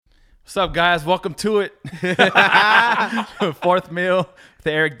What's up, guys? Welcome to it. Fourth Meal with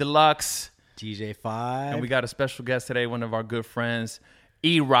Eric Deluxe. DJ5. And we got a special guest today, one of our good friends,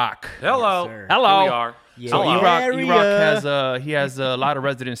 E-Rock. Hello. Yes, Hello. Here we are. Yeah. So Hello. E-Rock has a lot of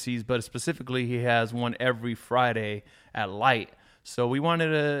residencies, but specifically he has one every Friday at Light. So we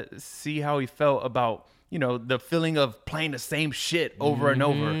wanted to see how he felt about, you know, the feeling of playing the same shit over and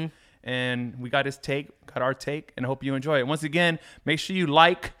over. And we got our take, and I hope you enjoy it. Once again, make sure you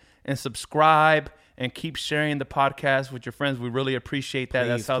like and subscribe and keep sharing the podcast with your friends. We really appreciate that.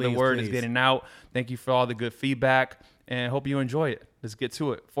 That's how the word is getting out. Thank you for all the good feedback, and hope you enjoy it. Let's get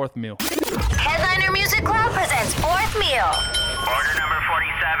to it. Fourth Meal. Headliner Music Club presents Fourth Meal. Order number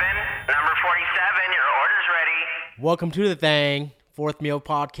 47. Number 47, your order's ready. Welcome to the thing. Fourth Meal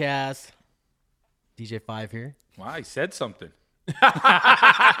Podcast. DJ5 here. Wow, he said something.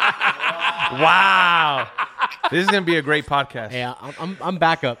 Wow. This is going to be a great podcast. Yeah, I'm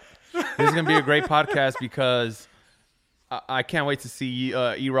back up. This is going to be a great podcast because I can't wait to see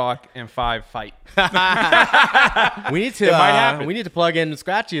E-Rock and Five fight. We need to. might happen. We need to plug in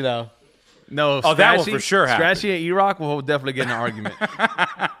Scratchy though. No, Oh, that will for sure happen. Scratchy and E-Rock will definitely get in an argument.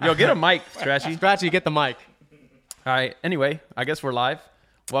 Yo, get a mic, Scratchy. Scratchy, get the mic. All right. Anyway, I guess we're live.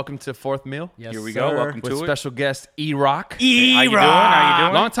 Welcome to Fourth Meal. Yes, Here we sir. go. Welcome With to special guest E-Rock. How you doing? How you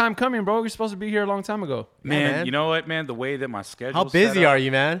doing? Long time coming, bro. You're supposed to be here a long time ago. Man, man. you know what, man? The way that my schedule. How busy are you,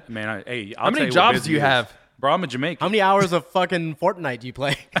 man? Man, I'll How many tell you what jobs busy do you is. have? Bro, I'm a Jamaican. How many hours of fucking Fortnite do you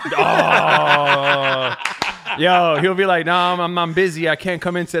play? Oh, yo, he'll be like, "No, I'm busy. I can't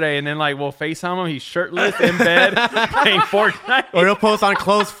come in today." And then like we'll FaceTime him. He's shirtless in bed playing Fortnite. Or he'll post on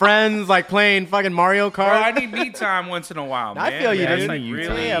close friends like playing fucking Mario Bro, Kart. I need me time once in a while, man. I feel you, That's dude. like You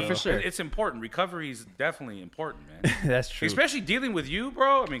really, too. Yeah, for sure. It's important. Recovery is definitely important, man. That's true. Especially dealing with you,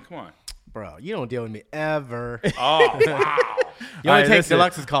 bro. I mean, come on. Bro, you don't deal with me ever. Oh, wow. You only Alright, take listen.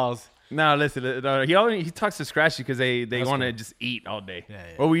 Deluxe's calls. No, listen. He talks to Scratchy because they want to just eat all day. Yeah,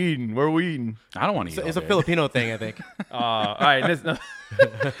 yeah. What we eating? Where we eating? I don't want to eat It's all a day. Filipino thing, I think. All right.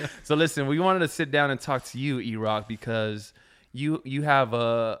 So listen, we wanted to sit down and talk to you, E-Rock, because you have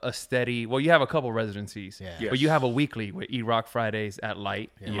a steady. Well, you have a couple residencies, Yeah. Yes. but you have a weekly with E-Rock Fridays at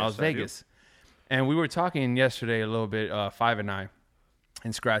Light in Las Yes, I do. Vegas. And we were talking yesterday a little bit, Five and I,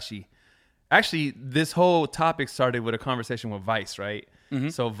 and Scratchy. Actually, this whole topic started with a conversation with Vice, right?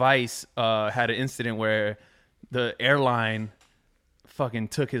 So Vice had an incident where the airline fucking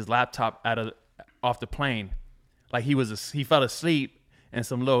took his laptop off the plane. Like he fell asleep, and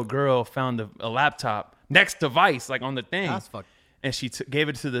some little girl found a laptop next to Vice, like on the thing. That's fucked. And she gave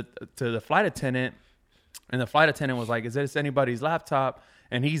it to the flight attendant, and the flight attendant was like, "Is this anybody's laptop?"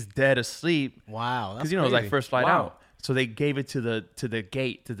 And he's dead asleep. Wow. Because it was like first flight Wow. out. So they gave it to the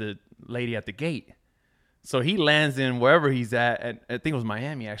gate, to the lady at the gate. So he lands in wherever he's at, and I think it was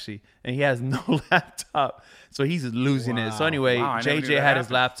Miami actually, and he has no laptop. So he's losing it. So anyway, Wow, I never knew JJ that had his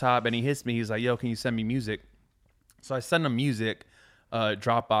happened. laptop, and he hits me. He's like, "Yo, can you send me music?" So I send him music,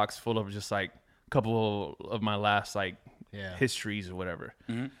 Dropbox full of just like a couple of my last like histories or whatever.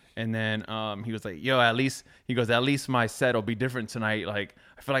 And then he was like, "Yo, at least my set will be different tonight. Like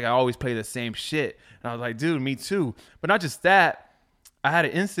I feel like I always play the same shit." And I was like, "Dude, me too." But not just that. I had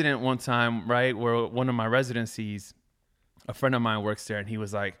an incident one time, right, where one of my residencies, a friend of mine works there, and he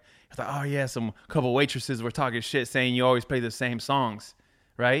was like, "Oh yeah, some couple waitresses were talking shit, saying you always play the same songs,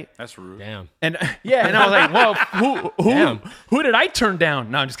 right?" That's rude. Damn. And yeah, and I was like, "Well, who did I turn down?"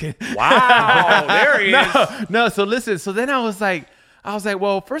 No, I'm just kidding. Wow, there he is. No. So listen. So then I was like,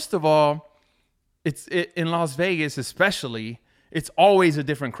 well, first of all, it's in Las Vegas, especially. It's always a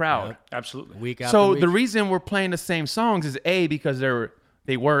different crowd. Absolutely. Week after So week. the reason we're playing the same songs is A, because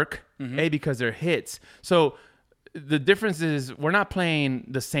they work, A, because they're hits. So the difference is we're not playing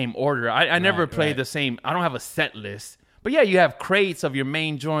the same order. I never play right. the same. I don't have a set list. But yeah, you have crates of your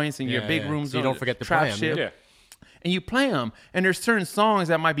main joints and your Yeah, big yeah. rooms. So you on don't forget to trap play 'em, shit. Yeah. And you play them. And there's certain songs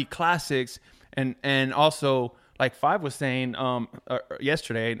that might be classics. And also, like Five was saying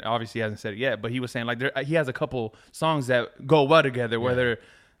yesterday, obviously he hasn't said it yet, but he was saying like he has a couple songs that go well together, where they're,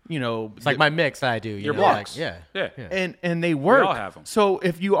 you know. It's like my mix I do. Your know, blocks. Like, yeah. Yeah. And they work. all have 'em. So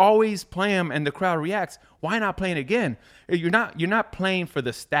if you always play them and the crowd reacts, why not play it again? You're not playing for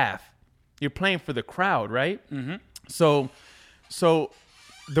the staff. You're playing for the crowd, right? Mm-hmm. So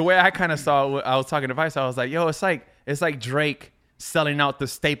the way I kind of saw it, I was talking to Vice, I was like, yo, it's like Drake selling out the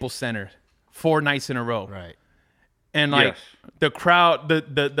Staples Center 4 nights in a row. Right. And like Yes. the crowd,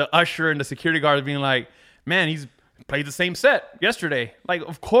 the usher and the security guards being like, man, he's played the same set yesterday. Like,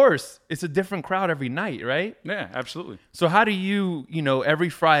 of course, it's a different crowd every night, right? Yeah, absolutely. So how do you every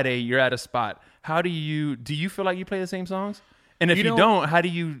Friday you're at a spot. How do you feel like you play the same songs? And if you don't, how do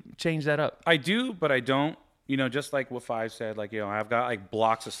you change that up? I do, but I don't. You know, just like what Five said, like, you know, I've got like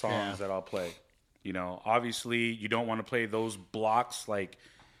blocks of songs that I'll play. You know, obviously you don't want to play those blocks like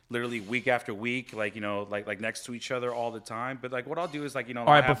literally week after week, like, you know, like next to each other all the time. But like what I'll do is like, you know,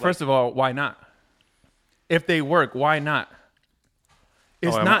 all right, but first of all, why not? If they work, why not?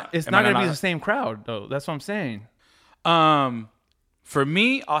 It's not going to be the same crowd though. That's what I'm saying. For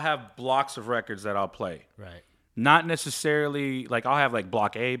me, I'll have blocks of records that I'll play. Right. Not necessarily like I'll have like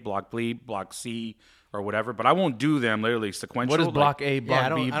block A, block B, block C, or whatever, but I won't do them literally sequential. What does block like, A,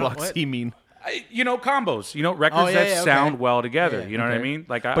 block B, block C mean? You know, combos. You know, records that sound well together. You know what I mean?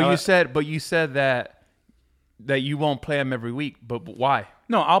 Like, but you said that you won't play them every week. But why?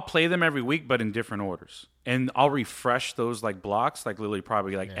 No, I'll play them every week, but in different orders, and I'll refresh those like blocks, like literally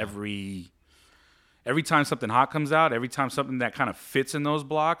probably like every time something hot comes out, every time something that kind of fits in those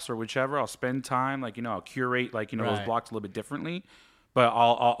blocks or whichever, I'll spend time, like, you know, I'll curate, like, you know, those blocks a little bit differently, but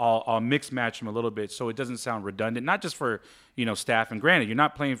I'll mix match them a little bit so it doesn't sound redundant, not just for, you know, staff. And granted, you're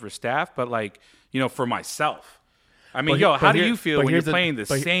not playing for staff, but like, you know, for myself. I mean, how do you feel when you're playing the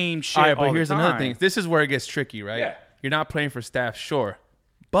same shit all the time? But here's another thing. This is where it gets tricky, right? Yeah. You're not playing for staff, sure.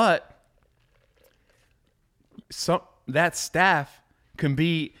 But that staff can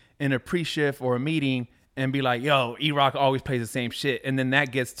be in a pre-shift or a meeting and be like, yo, E-Rock always plays the same shit. And then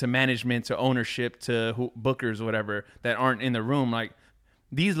that gets to management, to ownership, to bookers or whatever that aren't in the room. Like,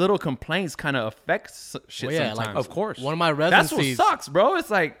 these little complaints kind of affect shit sometimes. Like, of course. One of my residencies. That's what sucks, bro. It's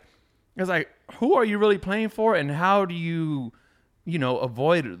like, who are you really playing for? And how do you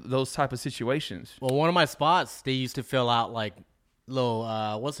avoid those type of situations? Well, one of my spots, they used to fill out like little,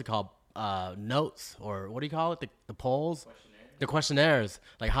 what's it called? Notes, or what do you call it? The polls? The questionnaires,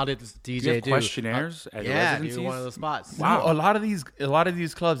 like how did this DJ do questionnaires at residencies? Dude, one of those spots. Wow, a lot of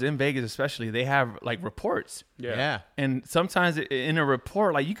these clubs in Vegas, especially, they have like reports. Yeah. And sometimes in a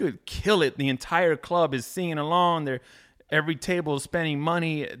report, like you could kill it. The entire club is singing along. Every table is spending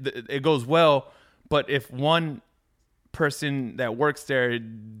money. It goes well. But if one person that works there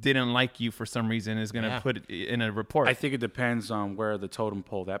didn't like you for some reason, is going to put it in a report. I think it depends on where the totem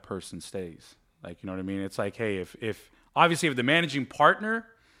pole that person stays. Like, you know what I mean? It's like, hey, if obviously, if the managing partner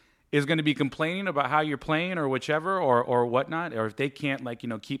is going to be complaining about how you're playing or whichever or whatnot, or if they can't, like, you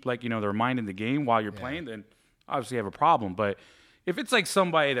know, keep, like, you know, their mind in the game while you're playing, then obviously you have a problem. But if it's like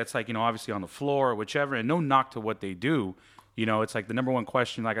somebody that's, like, you know, obviously on the floor or whichever, and no knock to what they do, you know, it's like the number one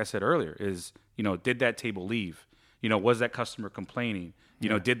question, like I said earlier, is, you know, did that table leave? You know, was that customer complaining? You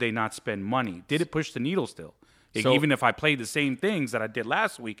know, did they not spend money? Did it push the needle still? So, even if I played the same things that I did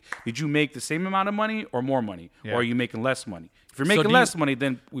last week, did you make the same amount of money or more money? Or are you making less money? If you're making less money,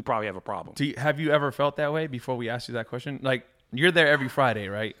 then we probably have a problem. Have you ever felt that way before we asked you that question? Like, you're there every Friday,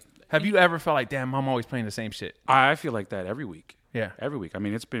 right? Have you ever felt like, damn, I'm always playing the same shit? I feel like that every week. Yeah. Every week. I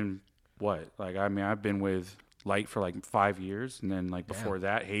mean, it's been, what? Like, I mean, I've been with Light for like 5 years. And then, like, before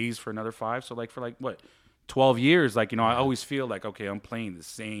that, Hayes for another 5. So, like, for like, what? 12 years, like, you know, I always feel like, okay, I'm playing the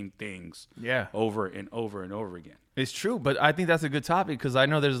same things over and over and over again. It's true, but I think that's a good topic because I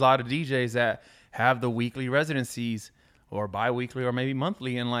know there's a lot of DJs that have the weekly residencies or bi-weekly or maybe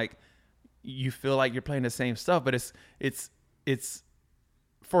monthly, and like you feel like you're playing the same stuff, but it's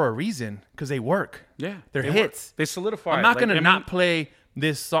for a reason because they work. Yeah, they're hits. They solidify. I'm not gonna not play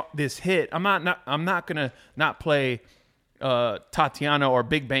this hit. I'm not gonna not play Tatiana or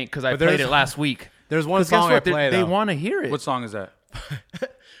Big Bank because I played it last week. There's one song I play. They want to hear it. What song is that?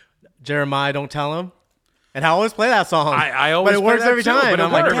 Jeremiah, Don't Tell Him. And I always play that song. I always but it works every time. But I'm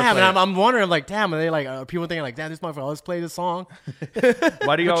like, damn. And I'm wondering, like, damn. Are they like, people thinking, like, damn, this motherfucker always play this song?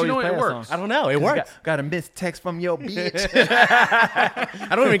 Why do you always play it that works? song? I don't know. It works. Got a missed text from your bitch.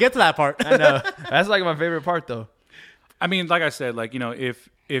 I don't even get to that part. I know. That's like my favorite part, though. I mean, like I said, like, you know,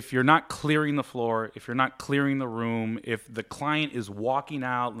 if you're not clearing the floor, if you're not clearing the room, if the client is walking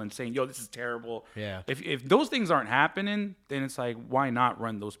out and saying, yo, this is terrible. Yeah. If those things aren't happening, then it's like, why not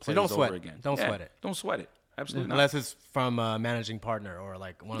run those plays over again? Don't sweat it. Don't sweat it. Absolutely not. Unless it's from a managing partner or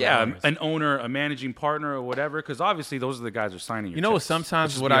like one of the owners. an owner, a managing partner or whatever, because obviously those are the guys who are signing your You know, checks.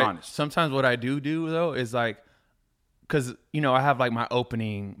 sometimes what I do though is like, because you know I have like my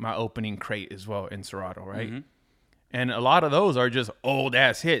opening crate as well in Serato, right? Mm-hmm. And a lot of those are just old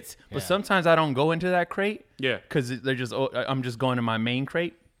ass hits. But sometimes I don't go into that crate. Yeah. Because I'm just going to my main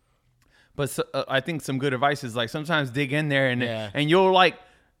crate. But I think some good advice is like sometimes dig in there and you'll like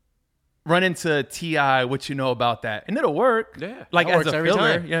run into T.I. what you know about that. And it'll work. Yeah. Like as a filler. You know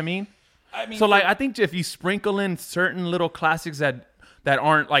what I mean? So like I think if you sprinkle in certain little classics that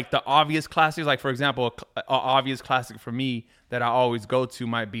aren't like the obvious classics, like for example, a obvious classic for me that I always go to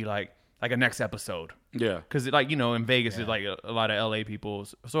might be like a Next Episode. Yeah. Because like in Vegas, there's like a lot of LA people,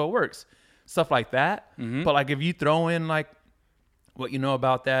 so it works. Stuff like that. But like if you throw in like what you know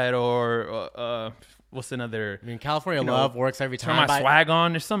about that, or what's another? I mean, California Love works every Turn time. my swag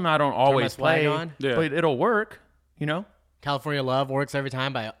on. There's something I don't always swag play, on. Yeah. but it'll work. California Love works every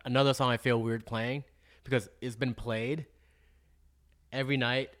time. By another song I feel weird playing because it's been played every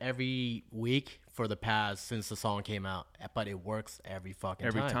night, every week for the past since the song came out. But it works every fucking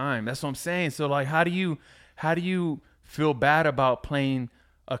Every time. That's what I'm saying. So like, how do you feel bad about playing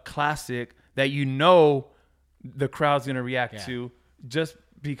a classic that the crowd's gonna react to just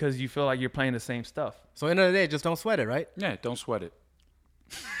because you feel like you're playing the same stuff? So end of the day, just don't sweat it, right? Yeah, don't sweat it.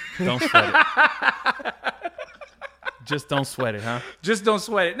 Don't sweat it. Just don't sweat it, huh? Just don't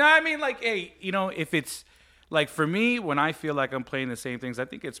sweat it. No, I mean, like, hey, if it's like for me, when I feel like I'm playing the same things, I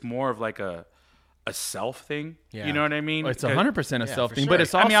think it's more of like a self thing. Yeah. You know what I mean? It's 100% a self for thing, sure. but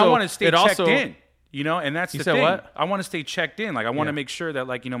it's also. I want to stay checked also, in. And that's the said thing. what? I want to stay checked in. Like, I want to make sure that,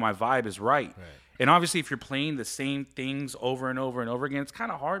 like, my vibe is right. And obviously, if you're playing the same things over and over and over again, it's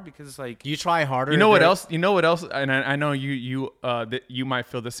kind of hard because it's like You try harder. You know what else? And I know that you might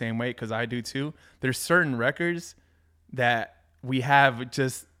feel the same way because I do too. There's certain records that we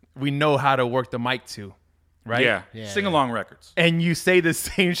know how to work the mic to, right? Yeah. Sing along records. And you say the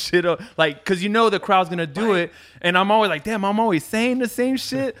same shit, like, because the crowd's gonna do it, and I'm always like, damn, I'm always saying the same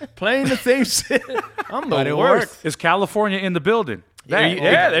shit, playing the same shit. I'm the worst. Is California in the building? There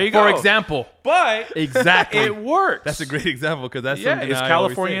you go. For example, But exactly, it works. That's a great example because that's Is something I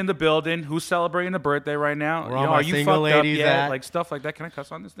California always say. in the building? Who's celebrating the birthday right now? Where all my are you single fucked up ladies yet? at? Like stuff like that. Can I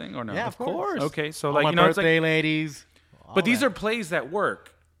cuss on this thing or no? Yeah, of course. Okay, so All like my it's like, birthday ladies. but these are plays that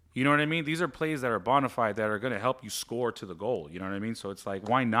work. You know what I mean? These are plays that are bona fide that are going to help you score to the goal. You know what I mean? So it's like,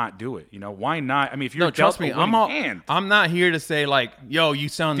 why not do it? Why not? I mean, if you're Trust me, I'm I'm not here to say like, yo, you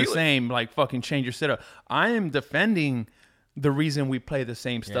sound the same. Like, fucking change your setup. I am defending the reason we play the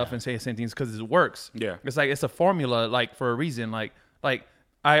same stuff and say the same things because it works. Yeah, it's like it's a formula, like for a reason. Like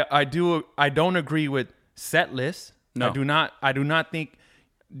I don't agree with set lists. No. I do not think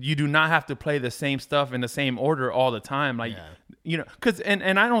you do not have to play the same stuff in the same order all the time. Like because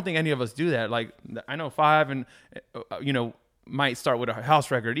and I don't think any of us do that. Like I know Five and might start with a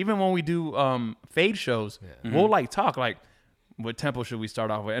house record. Even when we do fade shows, we'll like talk like what tempo should we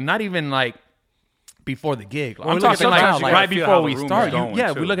start off with, and not even like before the gig. Like, I'm talking like right before we start.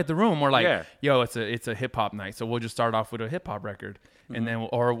 We look at the room. We're like, yo, it's a hip hop night, so we'll just start off with a hip hop record, and then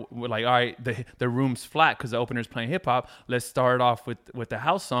or we're like, all right, the room's flat because the opener's playing hip hop. Let's start off with the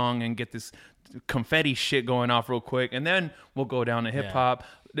house song and get this confetti shit going off real quick, and then we'll go down to hip hop.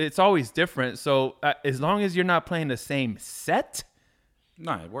 It's always different. So as long as you're not playing the same set.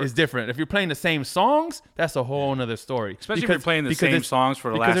 No, it works. It's different. If you're playing the same songs, that's a whole other story. Especially if you're playing the same songs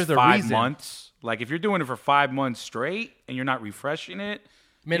for the last 5 months. Like if you're doing it for 5 months straight and you're not refreshing it.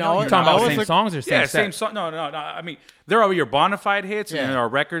 I mean, you're talking about the same songs or same set? Same song. No. I mean, there are your bona fide hits, and there are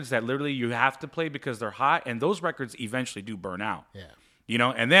records that literally you have to play because they're hot, and those records eventually do burn out. Yeah.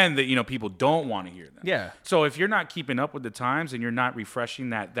 And then people don't want to hear them. Yeah. So if you're not keeping up with the times and you're not refreshing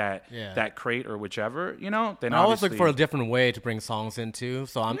that crate or whichever, then I always look for a different way to bring songs into.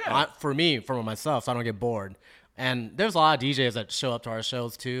 So for myself, so I don't get bored. And there's a lot of DJs that show up to our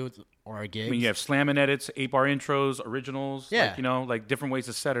shows too, or our gigs. I mean, you have slamming edits, 8-bar intros, originals. Yeah. Like different ways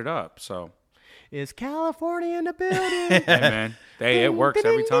to set it up. So. Is California in the building? Hey, man. It works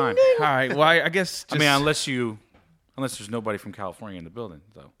every time. All right. Well, I guess. Unless there's nobody from California in the building,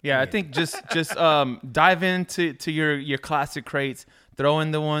 though. Yeah, I think just dive into your classic crates. Throw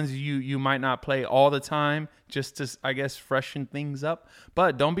in the ones you might not play all the time, just to, I guess, freshen things up.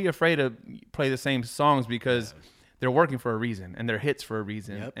 But don't be afraid to play the same songs because they're working for a reason and they're hits for a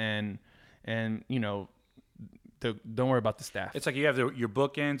reason. Yep. And don't worry about the staff. It's like you have your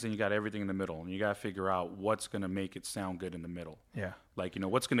bookends and you got everything in the middle, and you got to figure out what's going to make it sound good in the middle. Yeah. Like,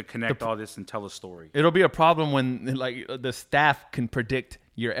 what's going to connect all this and tell a story. It'll be a problem when like the staff can predict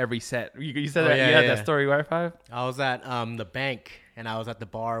your every set. You said that you had that story, right, Five? I was at the bank and I was at the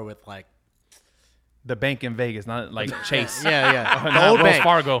bar with like the bank in Vegas, not like Chase. Yeah. The old Wells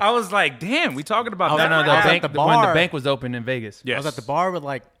Fargo. I was like, damn, we talking about that? No, the bank when the bank was open in Vegas. Yes. I was at the bar with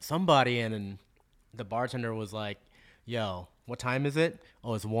like somebody and the bartender was like, yo, what time is it?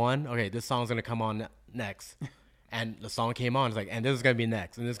 Oh, it's 1. Okay, this song's going to come on next. And the song came on. It's like, and this is going to be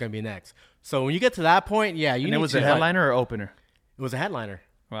next. And this is going to be next. So when you get to that point, you need to. And it was a headliner or opener? It was a headliner.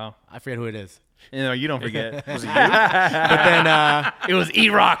 Wow. I forget who it is. You don't forget. Was it you? But then it was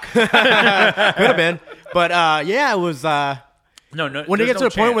E-Rock. Could have been. But it was No, when they there's get to no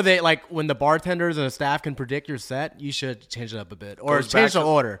the point where chance. when the bartenders and the staff can predict your set, you should change it up a bit or Goes change back the to-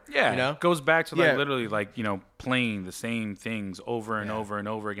 order. Yeah, you know, goes back to Yeah. literally playing the same things over and over and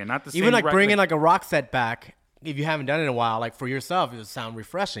over again. Not the same. even like bringing like a rock set back if you haven't done it in a while, like for yourself, it would sound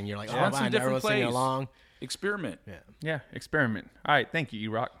refreshing. You're like, oh, run wow, some different everyone's singing plays. along. Experiment. Yeah. Yeah, experiment. All right, thank you,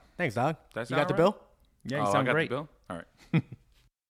 E-Rock. Thanks, dog. That's You got all the right. bill? Yeah, you I sound got great. the bill. All right.